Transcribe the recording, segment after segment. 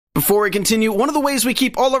Before we continue, one of the ways we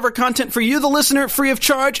keep all of our content for you, the listener, free of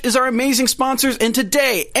charge is our amazing sponsors, and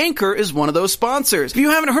today, Anchor is one of those sponsors. If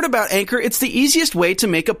you haven't heard about Anchor, it's the easiest way to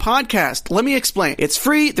make a podcast. Let me explain. It's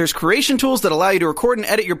free, there's creation tools that allow you to record and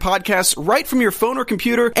edit your podcasts right from your phone or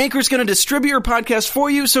computer. Anchor's going to distribute your podcast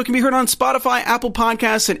for you so it can be heard on Spotify, Apple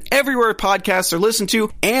Podcasts, and everywhere podcasts are listened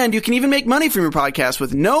to, and you can even make money from your podcast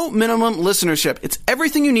with no minimum listenership. It's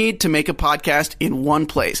everything you need to make a podcast in one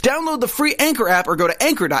place. Download the free Anchor app or go to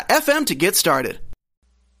anchor.fm to get started.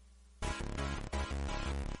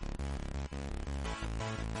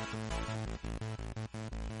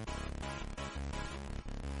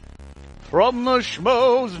 From the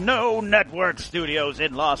Schmoes No Network studios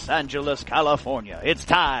in Los Angeles, California, it's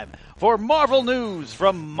time for Marvel News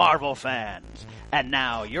from Marvel fans. And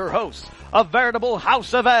now, your hosts, a veritable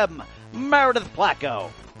House of M, Meredith Placco,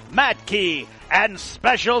 Matt Key, and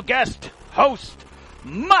special guest host,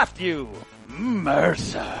 Matthew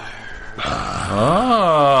Mercer.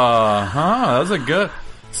 That was a good...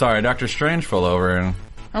 Sorry, Doctor Strange fell over. And...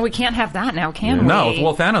 Oh, we can't have that now, can we? No,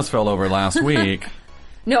 well, Thanos fell over last week.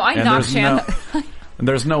 No, I knocked him.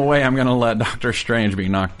 There's no way I'm going to let Doctor Strange be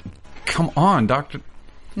knocked... Come on, Doctor...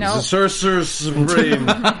 No. The Sorcerer Supreme.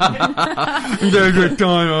 By By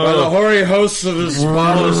the hoary hosts of this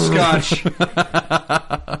bottle of scotch.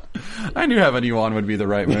 I knew having you on would be the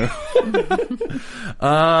right move.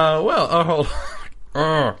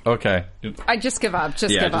 Okay. I just give up.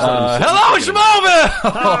 Just give up. Hello,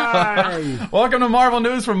 Schmoville! Welcome to Marvel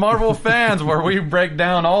News from Marvel fans, where we break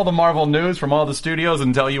down all the Marvel news from all the studios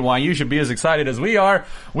and tell you why you should be as excited as we are.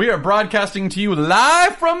 We are broadcasting to you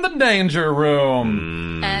live from the Danger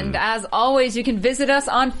Room. And as always, you can visit us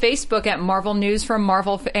on Facebook at Marvel News from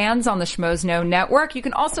Marvel fans on the Schmoes Know Network. You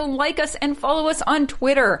can also like us and follow us on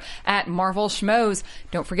Twitter at Marvel Schmoes.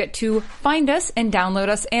 Don't forget to find us and download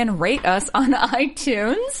us and rate us on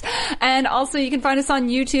iTunes. And also you can find us on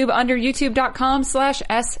YouTube under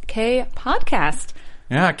youtube.com/SK Podcast.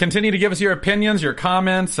 Yeah, continue to give us your opinions, your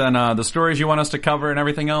comments, and the stories you want us to cover and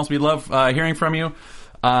everything else. We love hearing from you.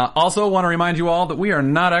 Also want to remind you all that we are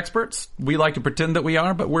not experts. We like to pretend that we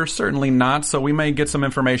are, but we're certainly not. So we may get some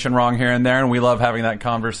information wrong here and there, and we love having that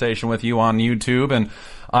conversation with you on YouTube and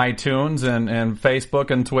iTunes and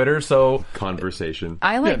Facebook and Twitter. So Conversation.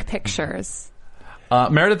 I like pictures.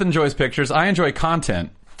 Meredith enjoys pictures. I enjoy content.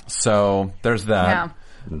 So there's that.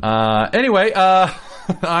 Yeah. Anyway,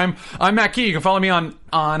 I'm Matt Key. You can follow me on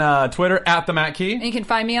Twitter at the Matt Key. And you can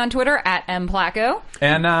find me on Twitter at mplacco.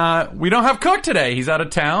 And we don't have Cook today. He's out of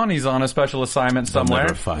town. He's on a special assignment somewhere. I'll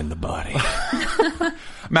never find the body.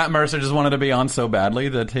 Matt Mercer just wanted to be on so badly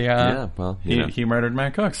that he murdered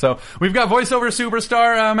Matt Cook. So we've got voiceover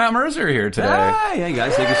superstar Matt Mercer here today. Hi, hey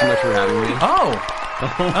guys, thank you so much for having me. Oh.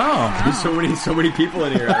 There's so many people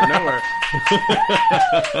in here out of nowhere.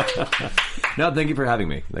 No, thank you for having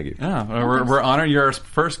me. Thank you. Yeah, we're honored you're our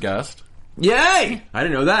first guest. Yay! I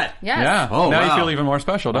didn't know that. Yes. Yeah. Oh, now wow. you feel even more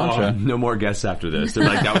special, don't you? No more guests after this. They're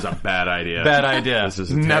like, that was a bad idea. Bad idea. This is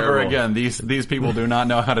never terrible. again. These people do not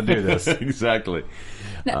know how to do this. Exactly.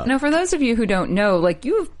 Now, for those of you who don't know, like,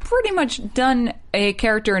 you've pretty much done a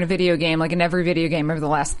character in a video game, like in every video game over the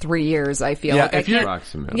last 3 years, I feel. Yeah, like if you're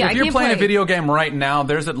playing a video game right now,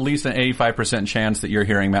 there's at least an 85% chance that you're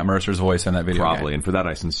hearing Matt Mercer's voice in that video game. Probably, and for that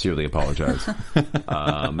I sincerely apologize.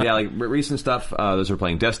 Like recent stuff, those are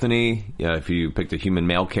playing Destiny. If you picked a human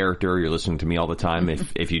male character, you're listening to me all the time.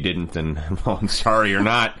 If you didn't, then well, I'm sorry you're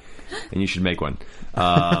not, and you should make one.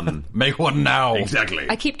 Make one now. Exactly.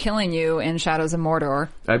 I keep killing you in Shadows of Mordor.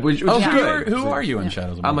 Which is good. Who are you in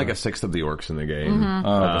Shadows of Mordor? I'm like a sixth of the orcs in the game. Mm-hmm.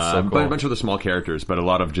 Oh, that's so cool. But a bunch of the small characters, but a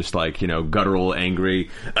lot of just like, guttural, angry,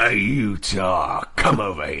 "Hey, you talk, come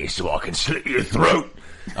over here so I can slit your throat."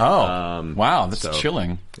 Oh, wow, that's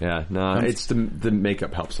chilling. Yeah, no, it's the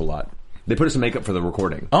makeup helps a lot. They put us in makeup for the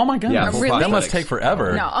recording. Oh my god, Yeah, Really? that must take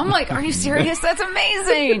forever. No, I'm like, are you serious? That's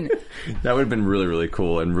amazing. That would have been really, really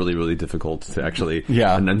cool and really, really difficult to actually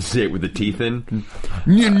enunciate with the teeth in. But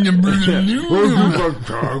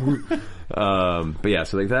yeah,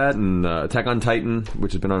 so like that, and Attack on Titan,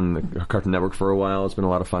 which has been on the Cartoon Network for a while. It's been a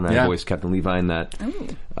lot of fun. I voiced Captain Levi in that.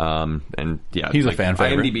 And yeah, he's a fan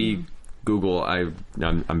favorite. IMDb, Google, I'm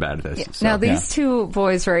bad at this. Yeah. So. Now, these two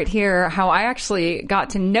boys right here, how I actually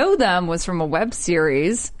got to know them was from a web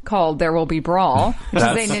series called There Will Be Brawl, which is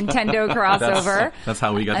a Nintendo crossover. That's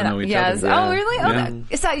how we got to know each other. other. Oh, really? Yeah.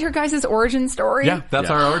 Is that your guys' origin story? Yeah,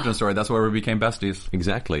 that's our origin story. That's where we became besties.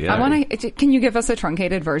 Exactly, yeah. I want to. Can you give us a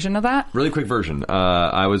truncated version of that? Really quick version.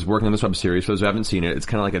 I was working on this web series. For those who haven't seen it, it's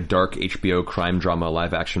kind of like a dark HBO crime drama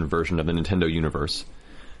live action version of the Nintendo universe.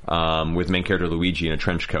 with main character Luigi in a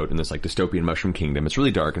trench coat in this like dystopian mushroom kingdom. It's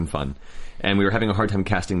really dark and fun. And we were having a hard time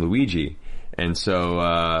casting Luigi. And so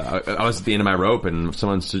I was at the end of my rope, and a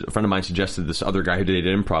friend of mine suggested this other guy who did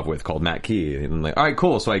improv with called Matt Key. And I'm like, all right,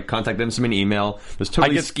 cool. So I contacted him, sent him an email. This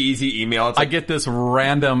totally skeezy email. It's like, I get this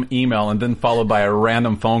random email and then followed by a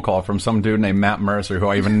random phone call from some dude named Matt Mercer, who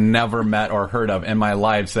I even never met or heard of in my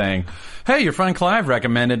life, saying, "Hey, your friend Clive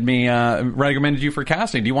recommended you for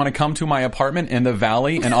casting. Do you want to come to my apartment in the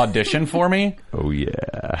Valley and audition for me?" Oh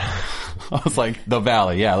yeah. I was like, the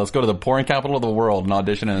Valley, yeah, let's go to the porn capital of the world and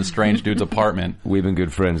audition in a strange dude's apartment. We've been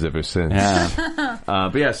good friends ever since. Yeah.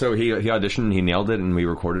 But yeah, so he auditioned, he nailed it, and we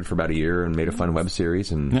recorded for about a year and made a fun web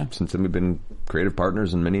series. And since then, we've been creative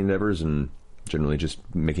partners in many endeavors and generally just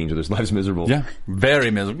making each other's lives miserable. Yeah, very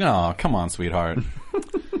miserable. Oh, come on, sweetheart.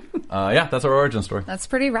 Yeah, that's our origin story. That's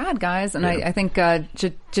pretty rad, guys. And I think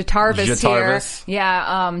Jatarvis here.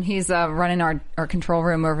 Yeah, he's running our control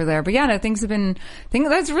room over there. But yeah, no, things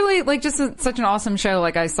that's really like just such an awesome show.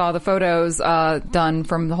 Like I saw the photos done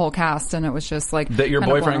from the whole cast, and it was just like that your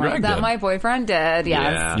boyfriend Greg that did. my boyfriend did. Yes.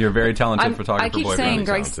 Yeah. You're a very talented photographer. I keep boyfriend.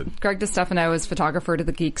 saying Greg DeStefano is photographer to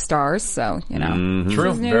the Geek Stars, so you know.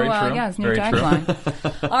 True. His new, very true. Yeah, his new very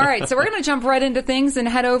tagline. All right, so we're going to jump right into things and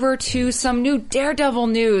head over to some new Daredevil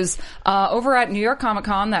news over at New York Comic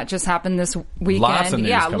Con that just happened this weekend. Lots of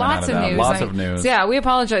news coming lots out of of that. news. Lots of news. So yeah, we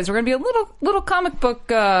apologize. We're going to be a little comic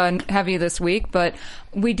book heavy this week, but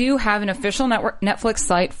we do have an official Netflix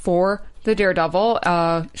site for the Daredevil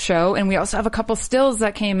show, and we also have a couple stills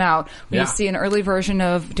that came out. We see an early version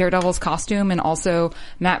of Daredevil's costume and also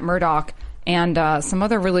Matt Murdock. And some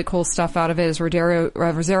other really cool stuff out of it is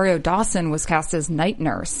Rosario Dawson was cast as Night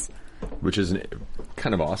Nurse. Which is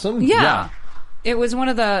kind of awesome. Yeah. It was one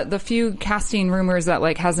of the few casting rumors that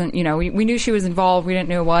like hasn't, you know, we knew she was involved, we didn't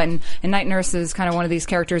know what, and Night Nurse is kind of one of these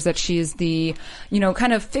characters that she's the, you know,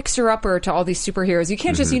 kind of fixer-upper to all these superheroes. You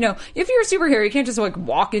can't just, you know, if you're a superhero, you can't just like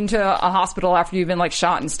walk into a hospital after you've been like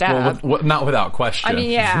shot and stabbed. Well, not without question. I mean,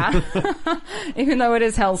 yeah. Even though it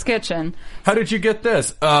is Hell's Kitchen. How did you get this?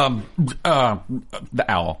 The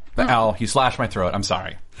owl. The owl. He slashed my throat. I'm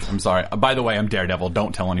sorry. By the way, I'm Daredevil.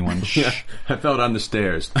 Don't tell anyone. Shh. Yeah, I fell down the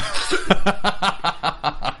stairs.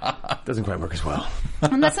 Doesn't quite work as well.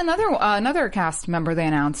 And that's another cast member they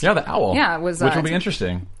announced. Yeah, the owl. Yeah, it was. Which will be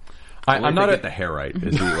interesting. I'm not get the hair right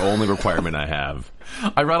is the only requirement I have.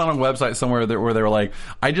 I read on a website somewhere where they were like,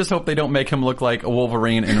 I just hope they don't make him look like a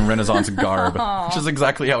Wolverine in Renaissance garb, which is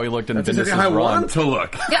exactly how he looked in Bendis' Exactly how I want him to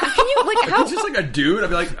look. Yeah, can you like how? He's just like a dude. I'd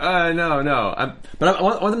be like, no. But I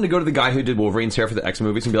want them to go to the guy who did Wolverine's hair for the X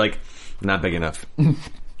movies and be like, not big enough.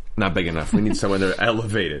 Not big enough. We need someone there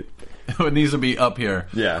elevated. It needs to be up here.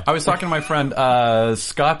 Yeah. I was talking to my friend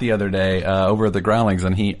Scott the other day over at the Groundlings,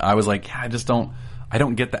 and I was like, yeah, I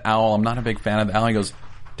don't get the owl. I'm not a big fan of the owl. He goes,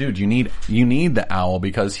 dude, you need the owl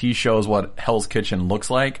because he shows what Hell's Kitchen looks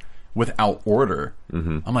like without order.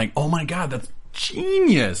 Mm-hmm. I'm like, oh my god, that's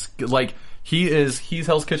genius! Like he's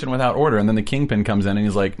Hell's Kitchen without order, and then the Kingpin comes in and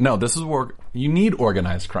he's like, no, this is where you need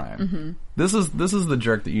organized crime. Mm-hmm. This is the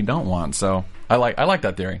jerk that you don't want. So I like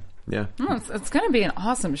that theory. Yeah. It's going to be an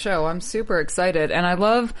awesome show. I'm super excited. And I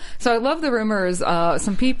love the rumors.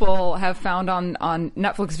 Some people have found on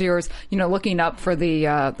Netflix viewers, you know, looking up for the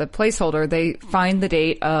placeholder, they find the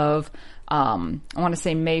date of, I want to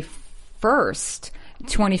say May 1st.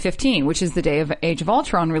 2015, which is the day of Age of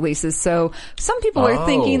Ultron releases. So some people are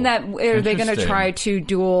thinking that are they going to try to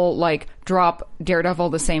drop Daredevil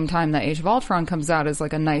the same time that Age of Ultron comes out as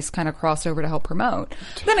like a nice kind of crossover to help promote.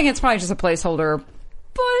 Then again, it's probably just a placeholder.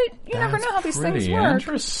 But you never know how these things work.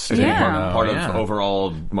 Interesting. Yeah. Part of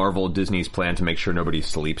overall Marvel Disney's plan to make sure nobody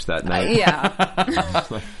sleeps that night.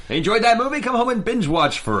 Yeah. Enjoyed that movie? Come home and binge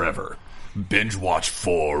watch forever. Binge watch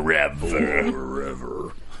forever.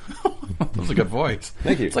 That was a good voice.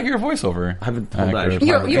 Thank you. It's like your voiceover. I haven't told that.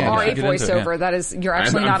 You are a Get into it, voiceover. That is, you're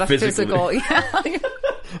actually not a physical.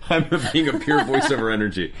 I'm being a pure voiceover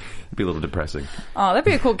energy. It'd be a little depressing. Oh, that'd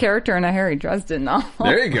be a cool character in a Harry Dresden novel.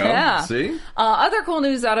 There you go. Yeah. See? Other cool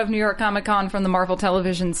news out of New York Comic Con from the Marvel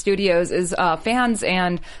Television Studios is fans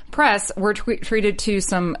and press were treated to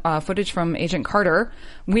some footage from Agent Carter.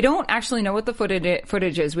 We don't actually know what the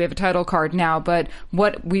footage is. We have a title card now, but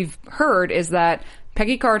what we've heard is that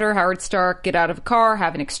Peggy Carter, Howard Stark get out of a car,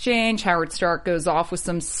 have an exchange. Howard Stark goes off with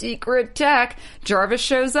some secret tech. Jarvis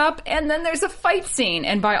shows up, and then there's a fight scene.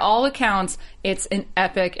 And by all accounts, it's an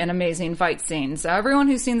epic and amazing fight scene. So everyone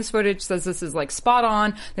who's seen this footage says this is like spot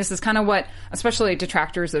on. This is kind of what, especially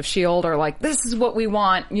detractors of S.H.I.E.L.D. are like, this is what we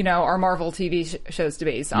want, you know, our Marvel TV shows to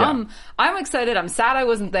be. So yeah. I'm excited. I'm sad I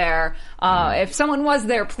wasn't there. If someone was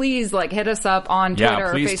there, please like hit us up on Twitter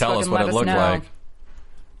or please Facebook tell us and what let it us looked know. like.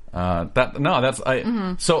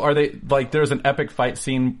 So are they like? There's an epic fight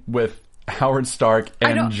scene with Howard Stark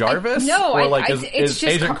and Jarvis? It's just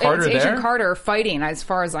Agent Carter there? Agent Carter fighting, as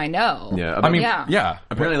far as I know. Yeah, I mean, yeah. yeah.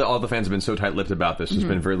 Apparently, all the fans have been so tight-lipped about this. There's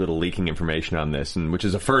been very little leaking information on this, and which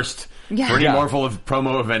is a first for any Yeah. Marvel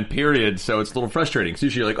promo event. Period. So it's a little frustrating. Because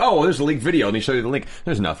usually, you're like, oh, well, there's a leaked video, and they show you the link.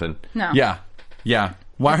 There's nothing. No. Yeah.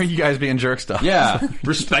 Why are you guys being jerk stuff? Yeah,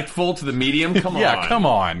 respectful to the medium. Come on. Yeah, come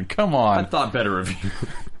on. I thought better of you.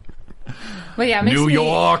 But yeah, it makes New me,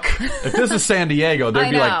 York. If this is San Diego, there'd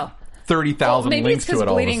I be know. like 30,000 maybe links it's to because it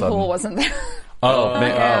all of a Bleeding sudden. Cool wasn't there.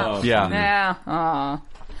 Yeah. Yeah. All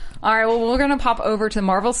right, well, we're going to pop over to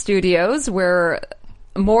Marvel Studios, where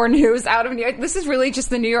more news out of New York. This is really just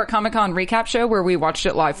the New York Comic Con recap show where we watched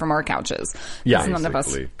it live from our couches. Yeah, because none of us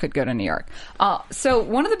basically. could go to New York. So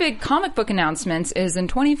one of the big comic book announcements is in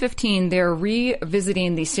 2015, they're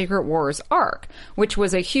revisiting the Secret Wars arc, which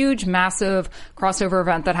was a huge, massive crossover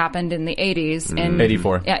event that happened in the 80s. In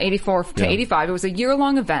 84. Yeah, 84 to 85. It was a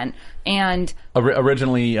year-long event. And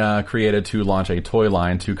Originally created to launch a toy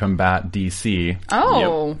line to combat DC.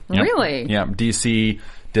 Yep. Really? Yeah, DC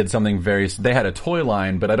did something they had a toy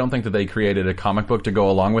line, but I don't think that they created a comic book to go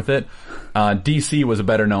along with it. DC was a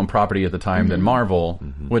better known property at the time than Marvel,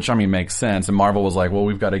 which, I mean, makes sense. And Marvel was like, well,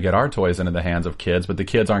 we've got to get our toys into the hands of kids, but the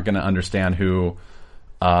kids aren't going to understand who,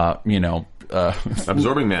 Absorbing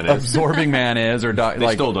Man is. Absorbing Man is, or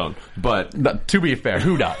They still don't. But to be fair,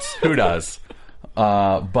 who does? Who does?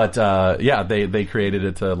 They created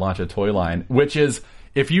it to launch a toy line, which is,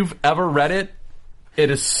 if you've ever read it, it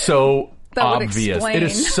is so That would obvious. explain. It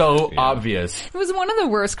is so obvious. It was one of the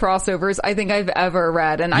worst crossovers I think I've ever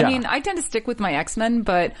read. And I mean, I tend to stick with my X-Men,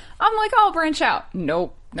 but I'm like, I'll branch out.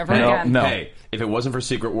 Nope. Never again. No. hey, if it wasn't for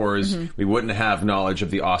Secret Wars, we wouldn't have knowledge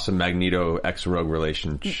of the awesome Magneto X-Rogue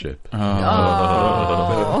relationship.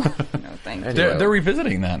 No, thank you. They're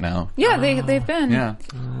revisiting that now. Yeah, they've been. Yeah.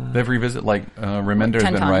 They've revisited, Remender's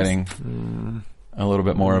 10 been times. writing a little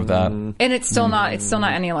bit more of that. And it's still not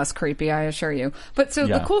any less creepy, I assure you. But so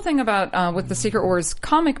the cool thing about with the Secret Wars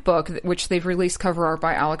comic book, which they've released cover art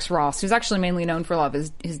by Alex Ross, who's actually mainly known for a lot of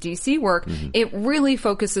his DC work, it really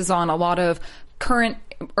focuses on a lot of current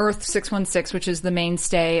Earth 616, which is the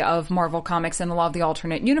mainstay of Marvel Comics, and a lot of the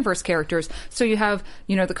alternate universe characters. So you have,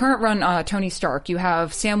 the current run Tony Stark, you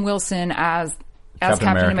have Sam Wilson as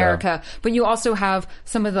Captain America, but you also have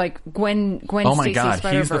some of Gwen Oh my Stacy God,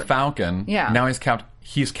 Spider-Verse. he's the Falcon. Yeah. Now he's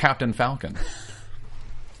Captain Falcon.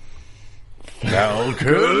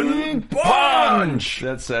 Falcon Punch!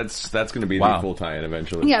 That's going to be Wow. the full tie-in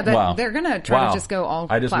eventually. Yeah, Wow. they're going to try Wow. to just go all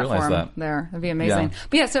I just realized platform that. there. That'd be amazing. Yeah.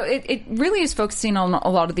 But yeah, so it really is focusing on a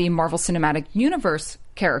lot of the Marvel Cinematic Universe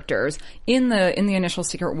characters in the initial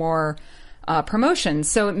Secret War promotion.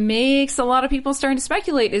 So it makes a lot of people starting to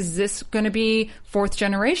speculate, is this going to be fourth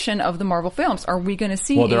generation of the Marvel films? Are we going to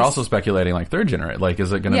see... Well, they're also speculating third generation.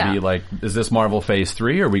 Is it going to be is this Marvel Phase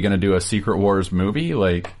 3? Are we going to do a Secret Wars movie?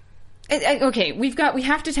 Okay, we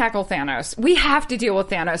have to tackle Thanos. We have to deal with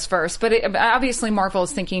Thanos first, but obviously Marvel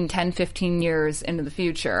is thinking 10, 15 years into the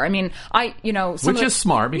future. I mean, which is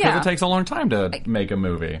smart, because it takes a long time to make a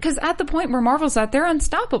movie. Because at the point where Marvel's at, they're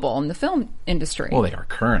unstoppable in the film industry. Well, they are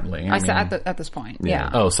currently. I said at this point, yeah.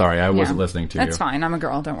 Oh, sorry, I wasn't listening to you. That's fine. I'm a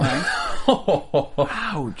girl. Don't worry.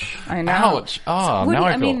 Ouch. I know. Ouch. Oh, now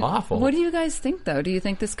I feel awful. What do you guys think, though? Do you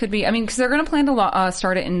think this could be... I mean, because they're going to plan to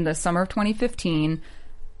start it in the summer of 2015.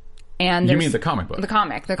 And you mean the comic book? The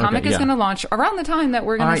comic. The comic is going to launch around the time that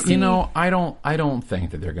we're going to see... I don't think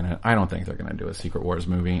that they're going to... I don't think they're going to do a Secret Wars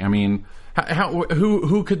movie. I mean,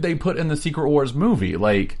 who could they put in the Secret Wars movie?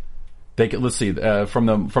 They could, let's see, from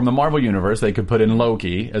the Marvel universe, they could put in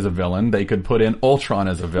Loki as a villain. They could put in Ultron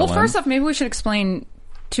as a villain. Well, first off, maybe we should explain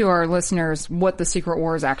to our listeners what the Secret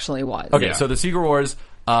Wars actually was. Okay, so the Secret Wars,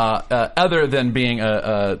 other than being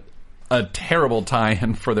a terrible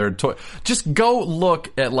tie-in for their toy, just go look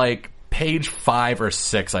at page 5 or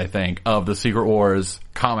 6, I think, of the Secret Wars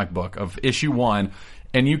comic book of issue 1,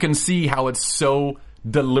 and you can see how it's so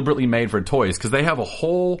deliberately made for toys, because they have a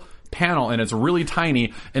whole panel and it's really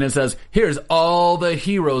tiny, and it says, here's all the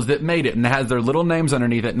heroes that made it, and it has their little names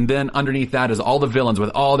underneath it, and then underneath that is all the villains with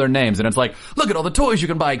all their names, and it's like, look at all the toys you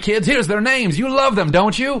can buy, kids, here's their names, you love them,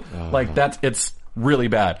 don't you? It's really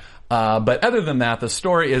bad. But other than that, the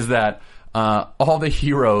story is that all the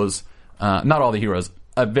heroes, not all the heroes,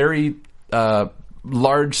 a very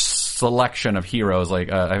large selection of heroes,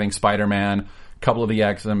 I think Spider-Man, a couple of the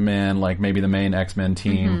X-Men, maybe the main X-Men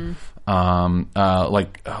team, was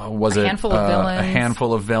it handful of villains. A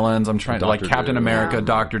handful of villains. I'm trying to Captain America,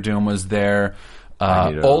 Doctor Doom was there.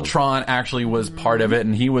 Ultron actually was part of it,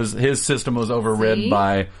 and his system was overridden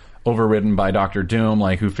by overridden by Doctor Doom,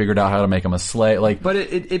 like who figured out how to make him a slave. Like, but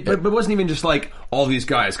it wasn't even just like all these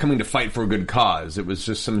guys coming to fight for a good cause. It was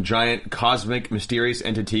just some giant cosmic mysterious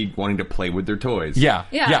entity wanting to play with their toys. Yeah.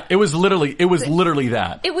 It was literally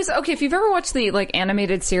that. It was, okay, if you've ever watched the like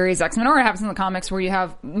animated series X-Men, or it happens in the comics where you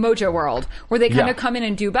have Mojo World, where they kind of come in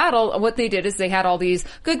and do battle, what they did is they had all these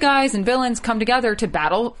good guys and villains come together to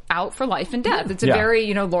battle out for life and death. It's a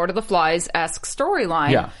very, Lord of the Flies-esque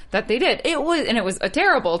storyline that they did. It was a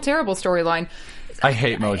terrible storyline. I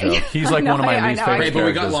hate Mojo. He's like one of my least favorite characters. But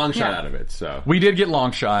we got Longshot out of it, so. We did get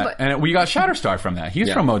Longshot, and we got Shatterstar from that.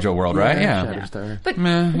 He's from Mojo World, right? Shatterstar. But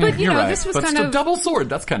you're right. this was but kind still, of... double sword,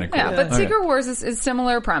 that's kind of cool. Yeah, but Secret Wars is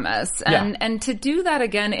similar premise. And to do that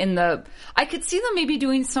again I could see them maybe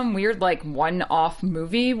doing some weird, like, one-off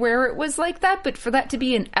movie where it was like that, but for that to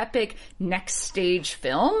be an epic next stage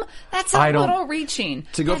film, that's a little reaching.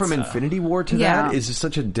 To go from Infinity War to that is just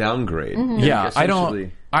such a downgrade. Mm-hmm. Yeah,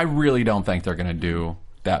 I really don't think they're going to do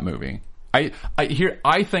that movie.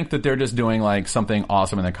 I think that they're just doing like something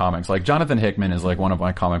awesome in the comics. Like Jonathan Hickman is like one of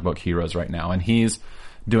my comic book heroes right now, and he's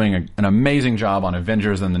doing an amazing job on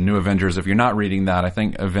Avengers and the New Avengers. If you're not reading that, I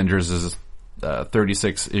think Avengers is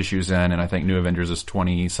 36 issues in, and I think New Avengers is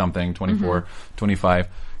 20-something, 24, 25.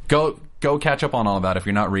 Go catch up on all of that if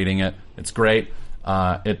you're not reading it. It's great.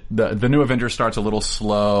 The New Avengers starts a little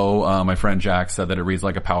slow. My friend Jack said that it reads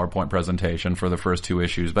like a PowerPoint presentation for the first 2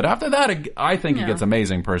 issues, but after that, I think it gets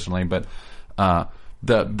amazing personally. But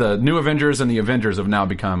the New Avengers and the Avengers have now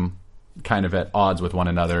become kind of at odds with one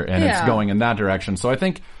another, and it's going in that direction. So I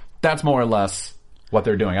think that's more or less what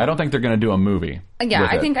they're doing. I don't think they're going to do a movie. Yeah,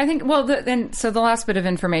 I think. Well, so the last bit of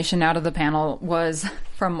information out of the panel was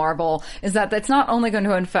from Marvel is that it's not only going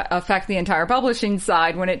to affect the entire publishing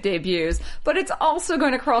side when it debuts, but it's also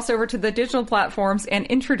going to cross over to the digital platforms and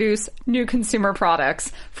introduce new consumer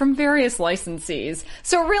products from various licensees.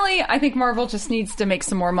 So really, I think Marvel just needs to make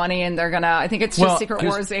some more money, and they're gonna. I think it's just Secret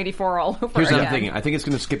Wars 84 all over Here's again. what I'm thinking. I think it's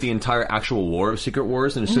going to skip the entire actual lore of Secret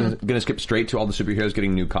Wars, and it's going to skip straight to all the superheroes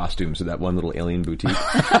getting new costumes at that one little alien boutique.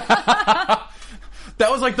 That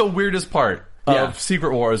was like the weirdest part of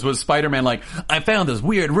Secret Wars was Spider-Man like, I found this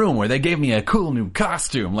weird room where they gave me a cool new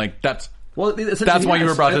costume. Like, that's why you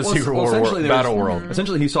were brought to Secret Wars Battle World.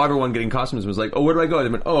 Essentially, he saw everyone getting costumes and was like, oh, where do I go? They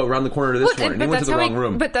went, around the corner to this one. And he went to the wrong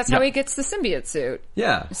room. But that's how he gets the symbiote suit.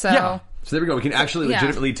 Yeah. So there we go. We can actually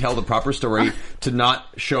legitimately tell the proper story to not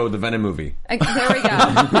show the Venom movie. There we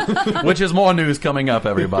go. Which is more news coming up,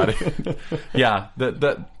 everybody.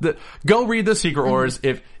 Go read the Secret Wars.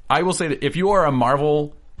 I will say that if you are a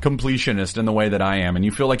Marvel completionist in the way that I am, and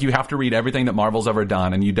you feel like you have to read everything that Marvel's ever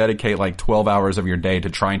done, and you dedicate like 12 hours of your day to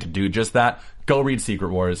trying to do just that, go read Secret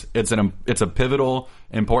Wars. It's a pivotal,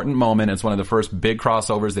 important moment. It's one of the first big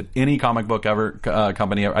crossovers that any comic book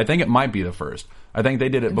company ever. I think it might be the first. I think they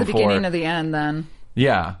did it before. The beginning of the end, then.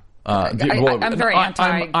 Yeah. I'm very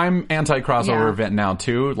anti. I'm anti-crossover event now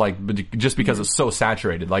too. Like, just because it's so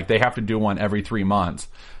saturated. Like, they have to do one every 3 months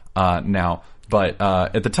now. But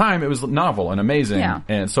at the time, it was novel and amazing,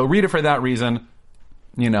 and so read it for that reason,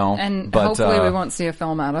 And hopefully, we won't see a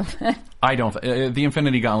film out of it. I don't. The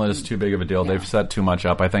Infinity Gauntlet is too big of a deal. They've set too much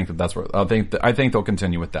up. I think that's where I think they'll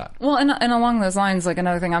continue with that. Well, and along those lines, like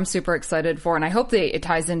another thing I'm super excited for, and I hope it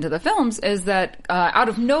ties into the films, is that out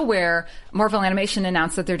of nowhere, Marvel Animation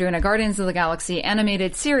announced that they're doing a Guardians of the Galaxy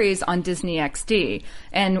animated series on Disney XD,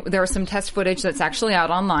 and there was some test footage that's actually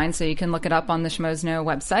out online, so you can look it up on the Schmoes Know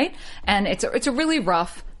website, and it's a really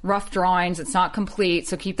rough drawings. It's not complete,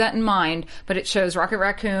 so keep that in mind. But it shows Rocket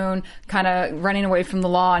Raccoon kind of running away from the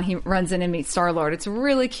law, and he runs in and meets Star-Lord. It's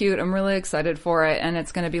really cute. I'm really excited for it, and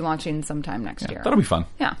it's going to be launching sometime next year. That'll be fun.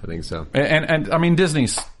 Yeah. I think so. And I mean,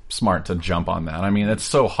 Disney's smart to jump on that. I mean, it's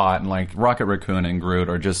so hot, and like Rocket Raccoon and Groot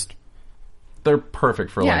are just... They're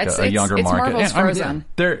perfect for a younger it's market. Marvel's Frozen.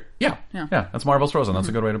 That's Marvel's Frozen. That's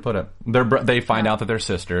a good way to put it. They find out that they're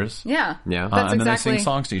sisters. Yeah. And then they sing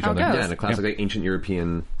songs to each other. Yeah, in a classic like ancient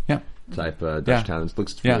European type Dutch towns.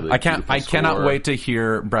 Looks really I cannot wait to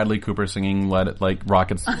hear Bradley Cooper singing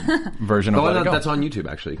Rocket's version of Let It Go. That's on YouTube,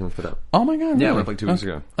 actually. You can look it up. Oh my god. Yeah, really? it went up like 2 weeks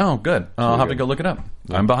ago. Oh, good. I'll have to go look it up.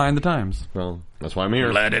 Yeah. I'm behind the times. Well, that's why I'm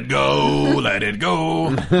here. Let it go. Let it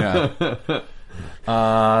go. Yeah.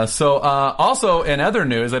 Also in other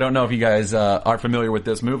news, I don't know if you guys are familiar with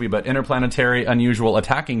this movie, but Interplanetary Unusual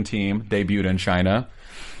Attacking Team debuted in China.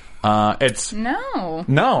 It's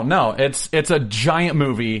a giant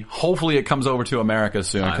movie. Hopefully it comes over to America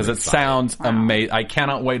soon because it sounds amazing. I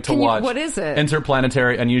cannot wait to watch. What is it?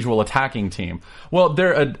 Interplanetary Unusual Attacking Team. Well,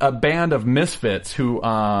 they're a band of misfits who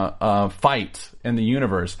fight in the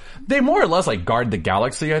universe. They more or less like guard the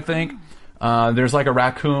galaxy, I think. There's like a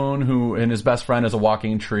raccoon and his best friend is a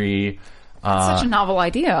walking tree. Such a novel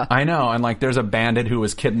idea. I know, and like there's a bandit who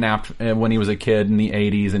was kidnapped when he was a kid in the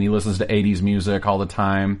 80s, and he listens to 80s music all the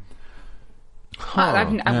time.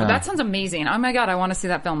 That sounds amazing. Oh my god, I want to see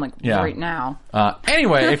that film right now.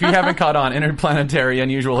 Anyway, if you haven't caught on, Interplanetary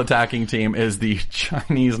Unusual Attacking Team is the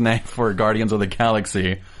Chinese name for Guardians of the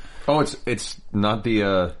Galaxy. Oh, it's not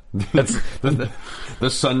the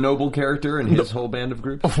Sun Noble character and his whole band of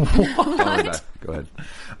groups. What? Go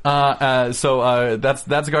ahead. So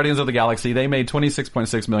that's Guardians of the Galaxy. They made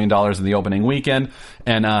 $26.6 million in the opening weekend,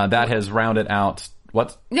 and that has rounded out.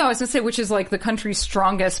 What? No, I was going to say, which is like the country's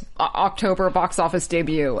strongest October box office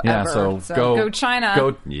debut ever. So go China.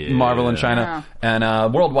 Go Marvel and China. Yeah.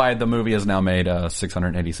 And worldwide, the movie has now made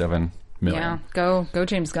 $687 million. Yeah, go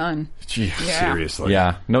James Gunn. Seriously.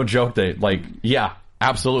 Yeah, no joke.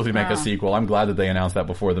 Absolutely make a sequel. I'm glad that they announced that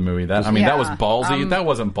before the movie. That was ballsy. That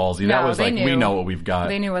wasn't ballsy. That was like, we know what we've got.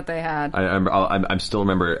 They knew what they had. I still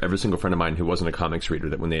remember every single friend of mine who wasn't a comics reader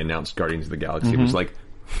that when they announced Guardians of the Galaxy, it was like,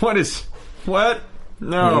 what?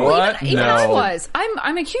 No. What? Even No. I was.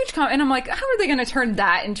 I'm a huge and I'm like, how are they going to turn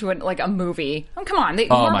that into a movie? Oh, come on.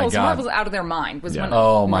 Marvel's out of their mind.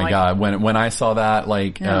 God. When I saw that,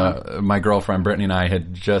 my girlfriend Brittany and I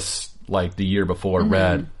had just the year before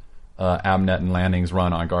read Abnett and Landing's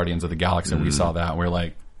run on Guardians of the Galaxy, and we saw that, and we're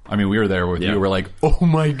like, we were there with you. We're like, oh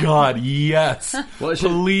my god, yes!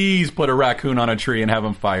 Please put a raccoon on a tree and have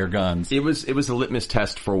him fire guns. It was a litmus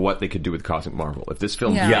test for what they could do with Cosmic Marvel. If this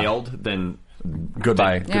film failed, then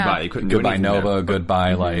goodbye. Goodbye. You couldn't do anything Nova. there.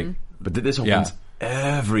 Goodbye. But this opens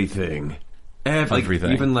everything.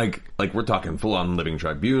 Everything. Even we're talking full on Living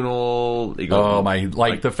Tribunal.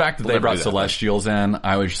 The fact that they brought Celestials in,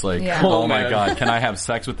 I was just like, oh my god, can I have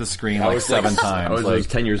sex with the screen 7 times? I was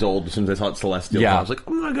 10 years old as soon as I saw Celestial. Yeah. I was like,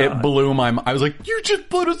 oh my god. It blew my mind. I was like, you just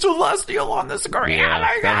put a Celestial on the screen.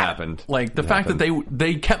 Yeah, that happened. The fact that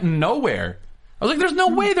they kept Nowhere. I was like, there's no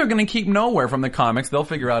way they're going to keep Nowhere from the comics. They'll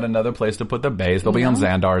figure out another place to put the base. They'll be on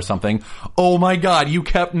Xandar or something. Oh my god, you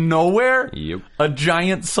kept Nowhere? Yep. A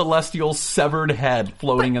giant celestial severed head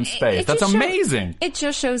floating in space. That's amazing. It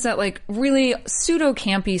just shows that really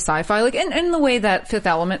pseudo-campy sci-fi, in the way that Fifth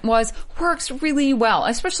Element works really well.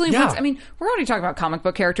 Especially once, we're already talking about comic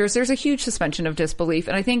book characters. There's a huge suspension of disbelief.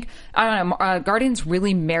 And I think, Guardians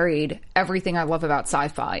really married everything I love about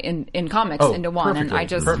sci-fi in comics into one. Perfectly,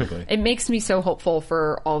 and perfectly. It makes me so hopeful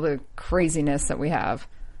for all the craziness that we have,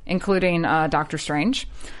 including Doctor Strange,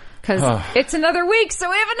 because it's another week, so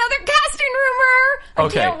we have another casting rumor. I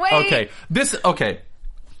can't wait. Okay.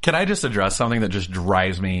 Can I just address something that just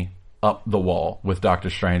drives me up the wall with Doctor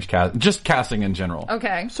Strange just casting in general?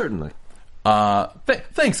 Okay, certainly.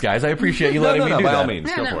 Thanks, guys. I appreciate you letting me do that. By all means,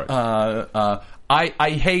 go for it.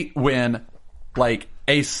 I hate when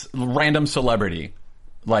a random celebrity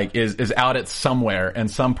is out at somewhere and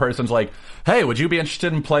some person's like, hey, would you be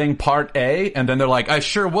interested in playing part A? And then they're like, I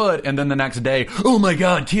sure would. And then the next day, oh my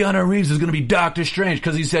god, Keanu Reeves is going to be Doctor Strange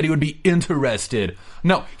because he said he would be interested.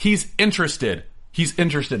 No, he's interested. He's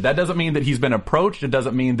interested. That doesn't mean that he's been approached. It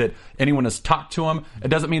doesn't mean that anyone has talked to him. It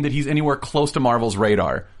doesn't mean that he's anywhere close to Marvel's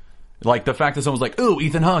radar. The fact that someone's like, oh,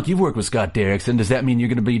 Ethan Hawke, you've worked with Scott Derrickson. Does that mean you're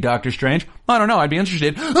going to be Doctor Strange? I don't know. I'd be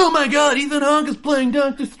interested. Oh my god, Ethan Hawke is playing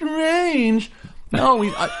Doctor Strange. No,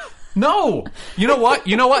 no. You know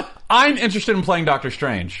what? I'm interested in playing Doctor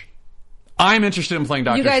Strange. You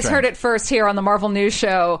guys heard it first here on the Marvel News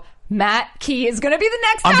Show. Matt Key is going to be the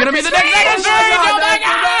next I'm Doctor going to be the next Doctor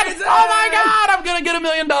Strange! Oh my god! I'm going to get $1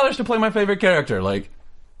 million to play my favorite character. Let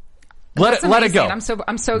it go. I'm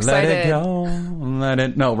so excited. Let it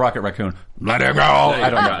go. No, Rocket Raccoon. Let it go. I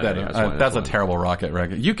don't know. That's a terrible Rocket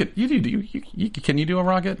Raccoon. Can you do a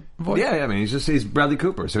Rocket voice? Yeah. He's Bradley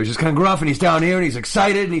Cooper, so he's just kind of gruff, and he's down here, and he's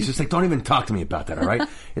excited, and he's just like, don't even talk to me about that, all right?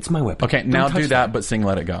 It's my weapon. Okay, now do that, but sing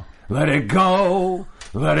Let It Go. Let it go.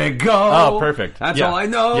 Let it go. Oh, perfect. That's all I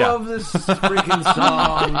know of this freaking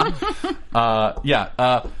song.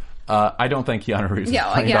 I don't think Keanu Reeves is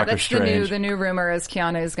playing Doctor Strange. The new rumor is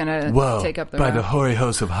Keanu is going to take up the by the hoary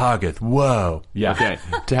host of Hoggith. Whoa. Yeah. Okay.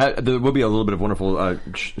 There will be a little bit of wonderful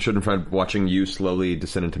Schadenfreude watching you slowly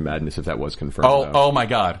descend into madness if that was confirmed. Oh my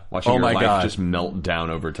god. Watching your life just melt down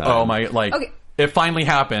over time. Oh my, okay. It finally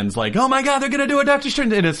happens. Oh my god, they're going to do a Doctor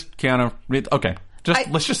Strange. And it's Keanu. Okay.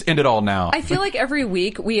 Let's just end it all now. I feel like every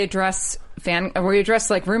week we address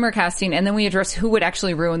rumor casting, and then we address who would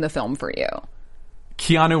actually ruin the film for you.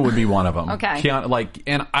 Keanu would be one of them. Okay. Keanu,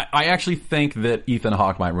 and I actually think that Ethan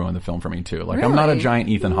Hawke might ruin the film for me too. Really? I'm not a giant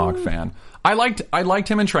Ethan Hawke fan. I liked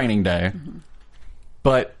him in Training Day,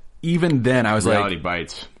 but even then I was Reality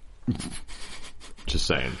bites. just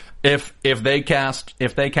saying. If they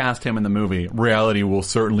cast him in the movie, reality will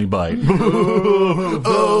certainly bite.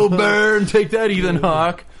 Oh, burn! Take that, Ethan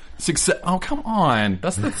Hawke. Success. Oh, come on!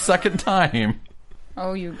 That's the second time.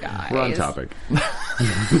 Oh, you guys. We're on topic.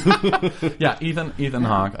 Yeah, Ethan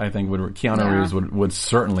Hawke. I think Keanu Reeves would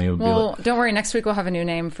certainly be. Well, don't worry. Next week we'll have a new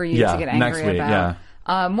name for you to get angry next week, about. Yeah.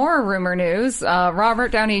 More rumor news.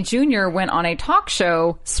 Robert Downey Jr. went on a talk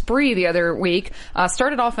show spree the other week.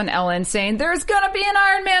 Started off on Ellen saying, there's gonna be an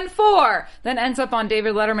Iron Man 4! Then ends up on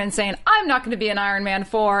David Letterman saying, I'm not gonna be an Iron Man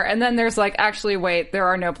 4. And then there's like, actually, wait, there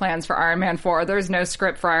are no plans for Iron Man 4. There's no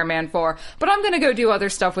script for Iron Man 4. But I'm gonna go do other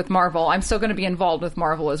stuff with Marvel. I'm still gonna be involved with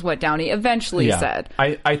Marvel, is what Downey eventually said.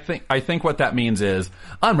 I think what that means is,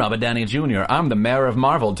 I'm Robert Downey Jr. I'm the mayor of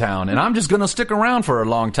Marvel Town, and I'm just gonna stick around for a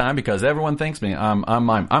long time because everyone thinks me.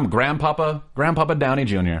 I'm Grandpapa Downey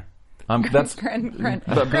Jr. That's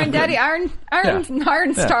Granddaddy Iron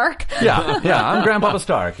Stark. I'm Grandpapa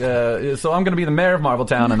Stark. So I'm going to be the mayor of Marvel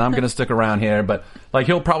Town, and I'm going to stick around here. But like,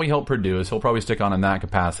 he'll probably help produce. He'll probably stick on in that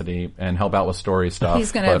capacity and help out with story stuff.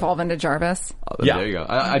 He's going to evolve into Jarvis. There you go.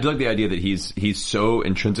 I do like the idea that he's so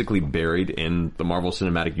intrinsically buried in the Marvel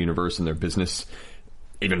Cinematic Universe and their business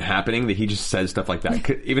even happening that he just says stuff like that.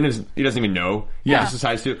 Even if he doesn't even know. He just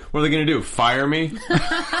decides to. What are they going to do? Fire me?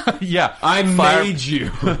 Yeah. I made you.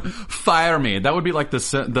 Fire me. That would be like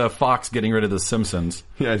the Fox getting rid of The Simpsons.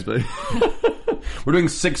 Yeah, we're doing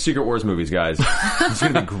 6 Secret Wars movies, guys. It's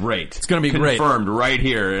going to be great. It's going to be great. Confirmed right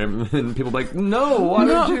here. And people are like, no, why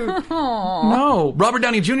don't you? No. Robert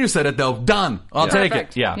Downey Jr. said it, though. Done. I'll take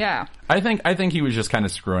it. Yeah. Yeah. I think he was just kind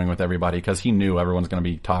of screwing with everybody because he knew everyone's going to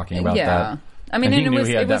be talking about that. I mean, and he knew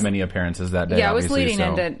he had that many appearances that day. Yeah, it was leading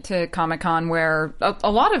into Comic-Con where a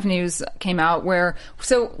lot of news came out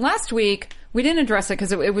so last week, we didn't address it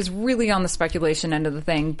because it was really on the speculation end of the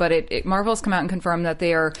thing, but Marvel's come out and confirmed that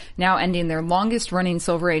they are now ending their longest running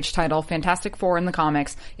Silver Age title. Fantastic Four in the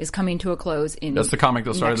comics is coming to a close in That's the comic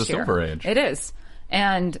that started the Silver Age. It is.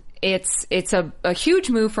 And it's a huge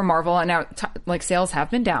move for Marvel, and now sales have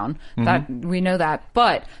been down. That we know that,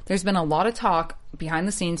 but there's been a lot of talk behind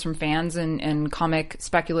the scenes from fans and comic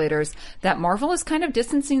speculators that Marvel is kind of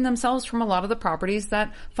distancing themselves from a lot of the properties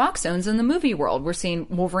that Fox owns in the movie world. We're seeing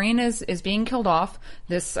Wolverine is being killed off.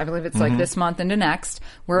 I believe it's like this month into next.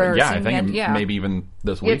 Maybe even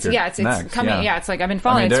this week. It's next. Coming. Yeah, it's like I've been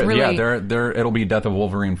following. It's really it'll be Death of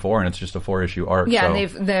Wolverine 4, and it's just a 4-issue arc. Yeah,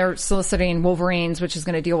 and they're soliciting Wolverines, which is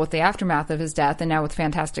going to deal with the aftermath of his death, and now with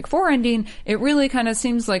Fantastic Four ending, it really kind of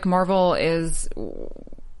seems like Marvel is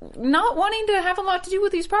not wanting to have a lot to do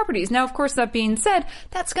with these properties. Now, of course, that being said,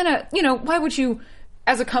 that's gonna, why would you,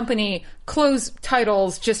 as a company, close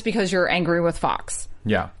titles just because you're angry with Fox?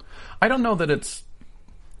 Yeah. I don't know that it's,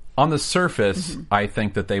 on the surface, I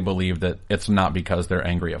think that they believe that it's not because they're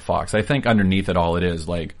angry at Fox. I think underneath it all, it is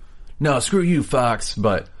like, no, screw you, Fox.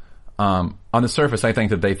 But on the surface, I think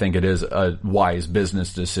that they think it is a wise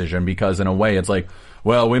business decision because in a way it's like,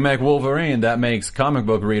 well, we make Wolverine, that makes comic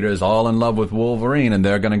book readers all in love with Wolverine, and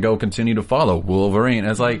they're going to go continue to follow Wolverine.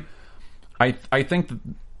 It's like, I think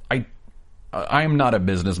that I'm not a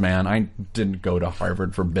businessman. I didn't go to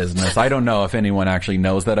Harvard for business. I don't know if anyone actually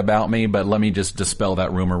knows that about me, but let me just dispel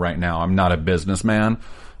that rumor right now. I'm not a businessman.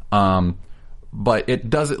 But it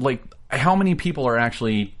doesn't, how many people are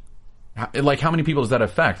actually, how many people does that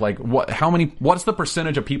affect? What's the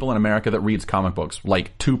percentage of people in America that reads comic books?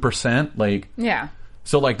 2%? Yeah.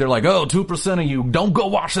 So they're like, oh, 2% of you don't go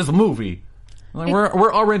watch this movie.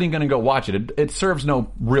 We're already going to go watch it. It serves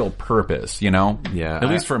no real purpose, Yeah. At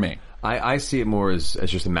least for me. I see it more as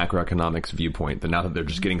just a macroeconomics viewpoint. That now that they're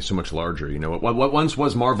just getting so much larger, what once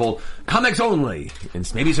was Marvel comics only,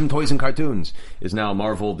 and maybe some toys and cartoons, is now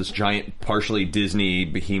Marvel, this giant, partially Disney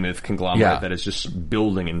behemoth conglomerate that is just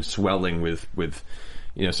building and swelling with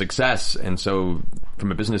success. And so,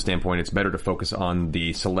 from a business standpoint, it's better to focus on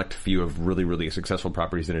the select few of really, really successful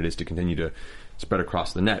properties than it is to continue to spread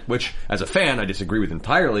across the net, which, as a fan, I disagree with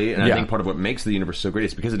entirely, and I think part of what makes the universe so great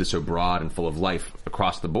is because it is so broad and full of life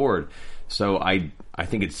across the board. So I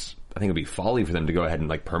think it'd be folly for them to go ahead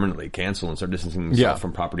and permanently cancel and start distancing themselves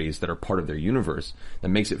from properties that are part of their universe that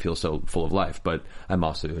makes it feel so full of life. But I'm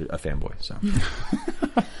also a fanboy, so.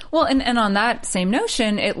 Well, and on that same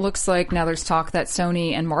notion, it looks like now there's talk that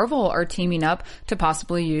Sony and Marvel are teaming up to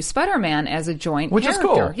possibly use Spider-Man as a joint which character. Is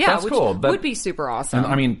cool. Yeah, That's which cool. would be super awesome.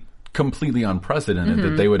 And, completely unprecedented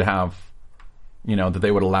that they would have that they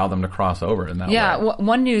would allow them to cross over in that way. Yeah,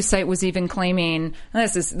 one news site was even claiming, and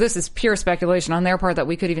this is pure speculation on their part, that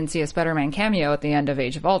we could even see a Spider-Man cameo at the end of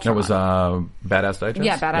Age of Ultron. That was Badass Digest?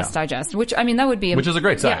 Yeah, Badass Digest, which, I mean, that would be... Which is a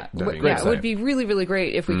great site. It would be really, really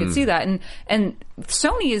great if we could see that. And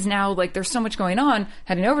Sony is now, like, there's so much going on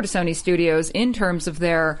heading over to Sony Studios in terms of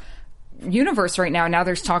their universe right now. Now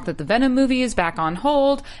there's talk that the Venom movie is back on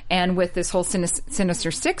hold, and with this whole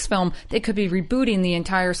Sinister Six film, they could be rebooting the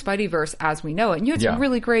entire Spideyverse as we know it. And you had some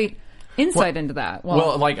really great insight into that.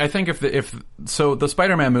 Well, like, I think if the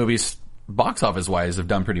Spider-Man movies, box office wise, have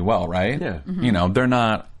done pretty well, right? Yeah. Mm-hmm. They're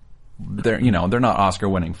not Oscar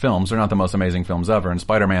winning films. They're not the most amazing films ever. And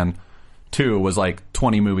Spider-Man 2 was like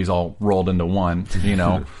 20 movies all rolled into one.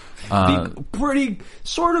 The pretty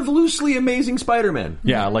sort of loosely amazing Spider-Man.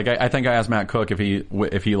 Yeah, like I think I asked Matt Cook if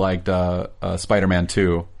he liked Spider-Man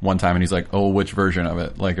 2 one time, and he's like, "Oh, which version of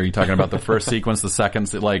it? Like, are you talking about the first sequence, the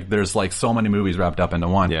second? Like, there's like so many movies wrapped up into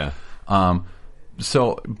one." Yeah.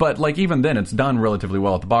 But like even then, it's done relatively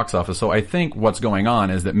well at the box office. So I think what's going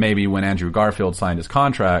on is that maybe when Andrew Garfield signed his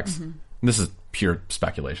contracts, and this is pure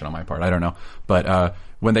speculation on my part, I don't know, but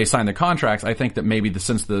when they signed the contracts, I think that maybe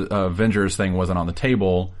since the Avengers thing wasn't on the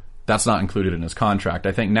table, that's not included in his contract.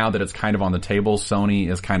 I think now that it's kind of on the table, Sony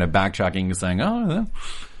is kind of backtracking and saying, "Oh, that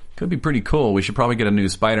could be pretty cool. We should probably get a new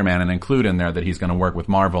Spider-Man and include in there that he's going to work with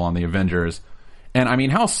Marvel on the Avengers." And I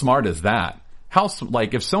mean, how smart is that?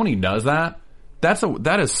 Like, if Sony does that,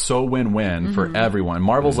 that is so win-win for everyone.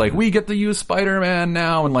 Marvel's like, we get to use Spider-Man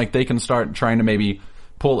now, and like they can start trying to maybe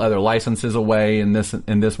pull other licenses away in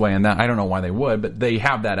this way and that. I don't know why they would, but they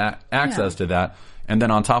have that access to that. And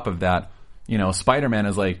then on top of that, Spider-Man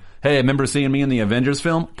is like, "Hey, remember seeing me in the Avengers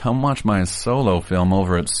film? Come watch my solo film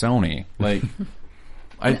over at Sony." Like,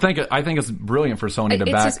 I think it's brilliant for Sony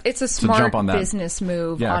it's a smart to jump on that business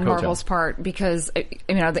move on Marvel's part, because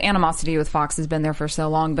the animosity with Fox has been there for so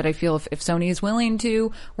long. But I feel if Sony is willing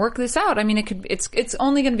to work this out, I mean, it's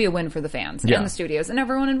only going to be a win for the fans and the studios and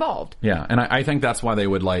everyone involved. Yeah, and I think that's why they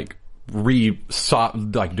would do a soft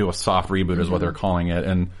reboot is what they're calling it,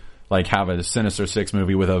 and like have a Sinister Six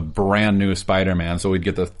movie with a brand new Spider-Man. So we'd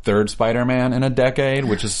get the third Spider-Man in a decade,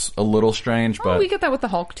 which is a little strange. But we get that with the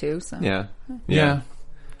Hulk too. So yeah.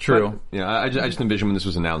 True. But, I just envisioned when this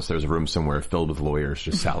was announced, there was a room somewhere filled with lawyers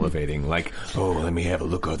just salivating, like, "Oh, let me have a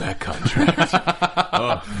look at that contract."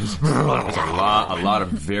 There's a lot of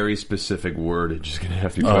very specific wordage just going to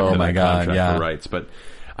have to be put into that contract for rights. But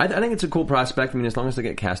I think it's a cool prospect. I mean, as long as they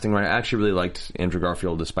get casting right. I actually really liked Andrew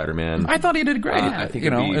Garfield as Spider-Man. I thought he did great. I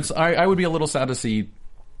think I would be a little sad to see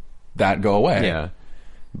that go away. Yeah.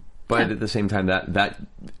 But at the same time, that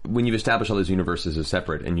when you've established all those universes as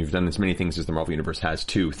separate, and you've done as many things as the Marvel Universe has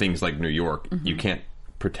too, things like New York, you can't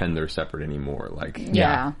pretend they're separate anymore. Like,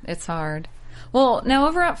 it's hard. Well, now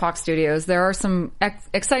over at Fox Studios, there are some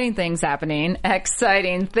exciting things happening.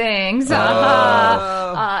 Exciting things.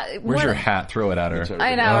 Where's your hat? Throw it at her.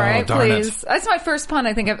 I know, right? Please. That's my first pun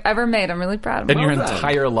I think I've ever made. I'm really proud of it. In your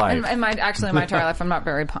entire life. In my entire life, I'm not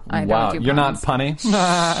very I wow, don't do you're puns. not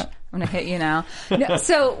punny? I'm going to hit you now.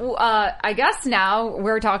 So, I guess now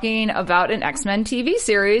we're talking about an X-Men TV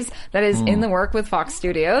series that is in the work with Fox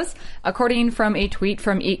Studios. According from a tweet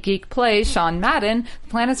from Eat Geek Plays, Sean Madden, the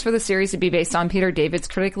plan is for the series to be based on Peter David's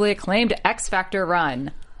critically acclaimed X Factor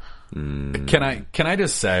run. Can I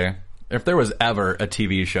just say, if there was ever a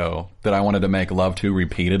TV show that I wanted to make love to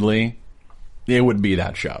repeatedly, it would be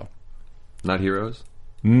that show. Not Heroes?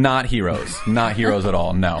 Not Heroes. Not Heroes at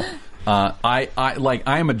all, no. I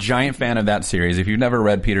am a giant fan of that series. If you've never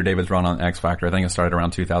read Peter David's run on X Factor, I think it started around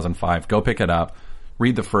 2005. Go pick it up.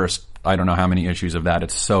 Read the first, I don't know how many issues of that.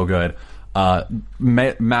 It's so good.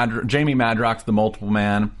 Jamie Madrox, the Multiple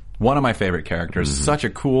Man, one of my favorite characters. Such a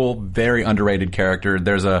cool, very underrated character.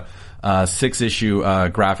 There's a 6-issue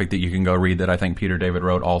graphic that you can go read that I think Peter David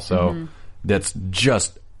wrote also. That's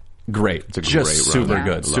just great. It's just super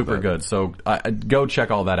good. Super good. So go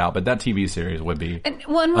check all that out. But that TV series would be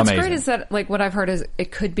what's amazing. Great is that, like, what I've heard is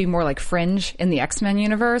it could be more like Fringe in the X-Men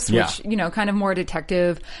universe, which, kind of more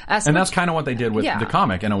detective aspect. And that's kind of what they did with the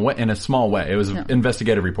comic in a small way. It was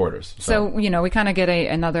investigative reporters. So we kind of get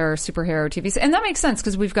another superhero TV series. And that makes sense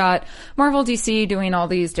because we've got Marvel, DC doing all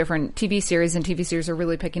these different TV series, and TV series are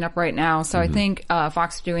really picking up right now. So I think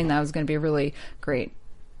Fox doing that is going to be really great.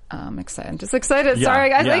 I'm excited. I'm just excited. Yeah, sorry,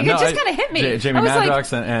 guys. It just kind of hit me. Jamie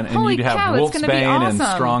Madrox and you'd have Wolfsbane awesome.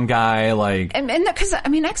 And Strong Guy. And because,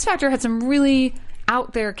 X Factor had some really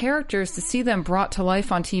out there characters. To see them brought to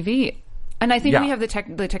life on TV. And I think we have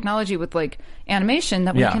the technology with, like, animation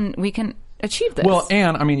that we can achieve this. Well,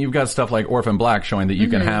 and, you've got stuff like Orphan Black showing that you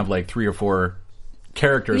can have, like, 3 or 4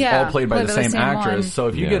 characters Yeah, all played by the same actress. one. So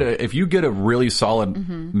if you get a really solid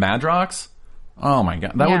Madrox, oh my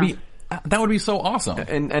god, that would be so awesome.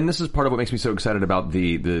 And this is part of what makes me so excited about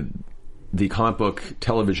the comic book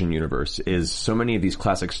television universe is so many of these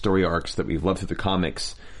classic story arcs that we've loved through the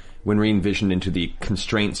comics, when re-envisioned into the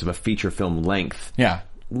constraints of a feature film length,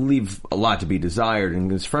 leave a lot to be desired.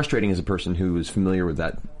 And it's frustrating as a person who is familiar with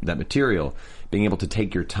that material, being able to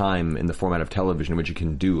take your time in the format of television in which you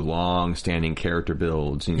can do long-standing character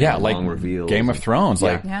builds, long reveals. Game of Thrones.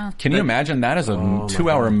 Can you imagine that as a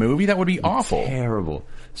 2-hour movie? That would be awful. Terrible.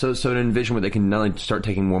 So to envision where they can not only start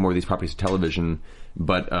taking more and more of these properties to television,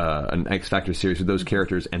 but an X Factor series with those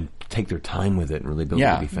characters and take their time with it and really build it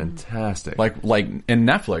would be fantastic. Like in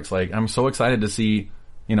Netflix, I'm so excited to see,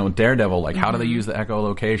 Daredevil, how do they use the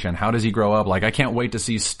echolocation? How does he grow up? I can't wait to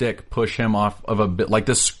see Stick push him off of a bit,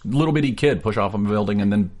 this little bitty kid push off of a building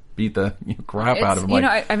and then beat the crap out of him.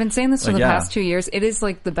 I've been saying this for the past 2 years. It is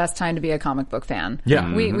the best time to be a comic book fan.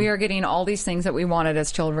 Yeah. We are getting all these things that we wanted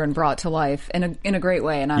as children brought to life in a great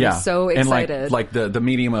way, and I'm so excited. And the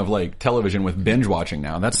medium of television with binge watching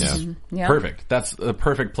now. That's perfect. That's a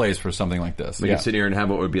perfect place for something like this. We can sit here and have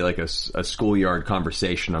what would be a schoolyard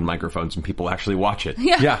conversation on microphones and people actually watch it.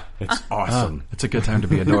 Yeah. It's awesome. It's a good time to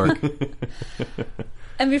be a dork.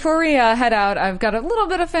 And before we head out, I've got a little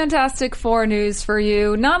bit of Fantastic Four news for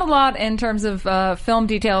you. Not a lot in terms of film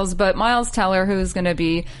details, but Miles Teller, who's going to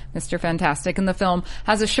be Mr. Fantastic in the film,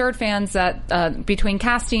 has assured fans that between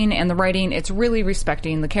casting and the writing, it's really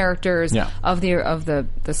respecting the characters of the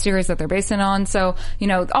series that they're based on. So,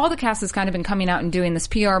 all the cast has kind of been coming out and doing this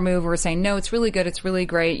PR move. We're saying, no, it's really good, it's really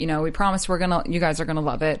great. We promise you guys are gonna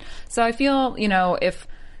love it. So I feel,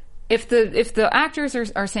 if the actors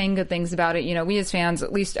are saying good things about it, we as fans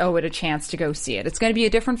at least owe it a chance to go see it. It's going to be a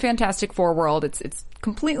different Fantastic Four world. It's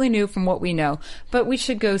completely new from what we know, but we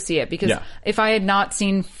should go see it because if I had not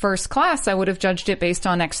seen First Class, I would have judged it based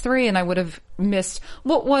on X3 and I would have missed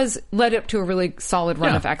what led up to a really solid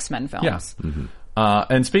run of X-Men films. Yes. Mm-hmm.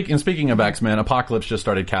 And speaking of X-Men, Apocalypse just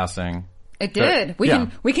started casting. It did. We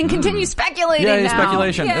can continue speculating now.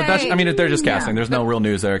 Speculation. Yay. They're just casting. There's no real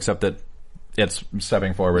news there except that it's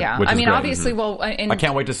stepping forward. Yeah, which is great. Obviously, I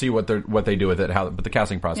can't wait to see what they do with it. But the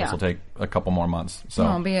casting process will take a couple more months. So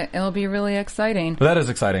it'll be really exciting. But that is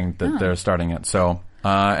exciting that they're starting it. So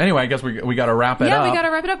anyway, I guess we got to wrap it up. Yeah, we got to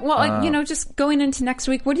wrap it up. Well, just going into next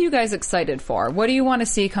week, what are you guys excited for? What do you want to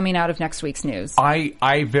see coming out of next week's news?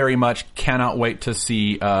 I very much cannot wait to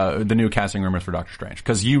see the new casting rumors for Doctor Strange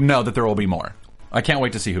because that there will be more. I can't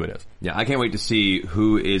wait to see who it is. Yeah, I can't wait to see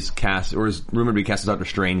who is cast or is rumored to be cast as Doctor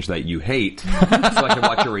Strange that you hate, so I can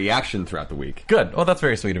watch your reaction throughout the week. Good. Well, that's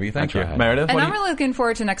very sweet of you. Thank you, Meredith. And I'm really looking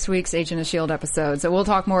forward to next week's Agent of S.H.I.E.L.D. episode, so we'll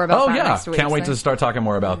talk more about that next week. Can't wait to start talking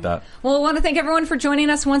more about that. Well, I want to thank everyone for joining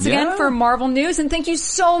us once again for Marvel News, and thank you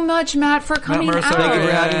so much, Matt, for coming out. Thank you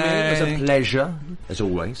for having me. It was a pleasure, as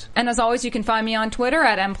always. And as always, you can find me on Twitter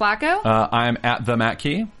at mplaco. I'm at the Matt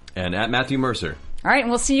Key. And at Matthew Mercer. All right,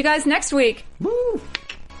 and we'll see you guys next week. Woo!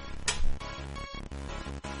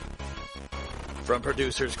 From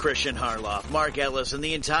producers Christian Harloff, Mark Ellis, and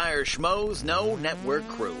the entire Schmoes Know Network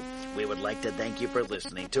crew, we would like to thank you for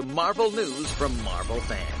listening to Marvel News from Marvel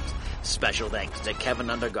fans. Special thanks to Kevin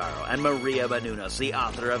Undergaro and Maria Menounos, the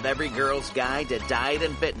author of Every Girl's Guide to Diet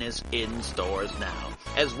and Fitness, in stores now,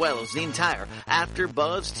 as well as the entire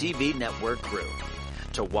AfterBuzz TV Network crew.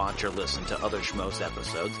 To watch or listen to other Schmoes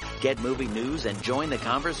episodes, get movie news, and join the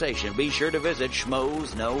conversation, be sure to visit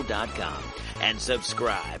schmoesknow.com and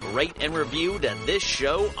subscribe, rate, and review to this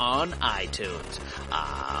show on iTunes.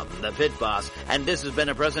 I'm the Pit Boss, and this has been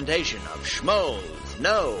a presentation of Schmoes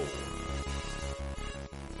Know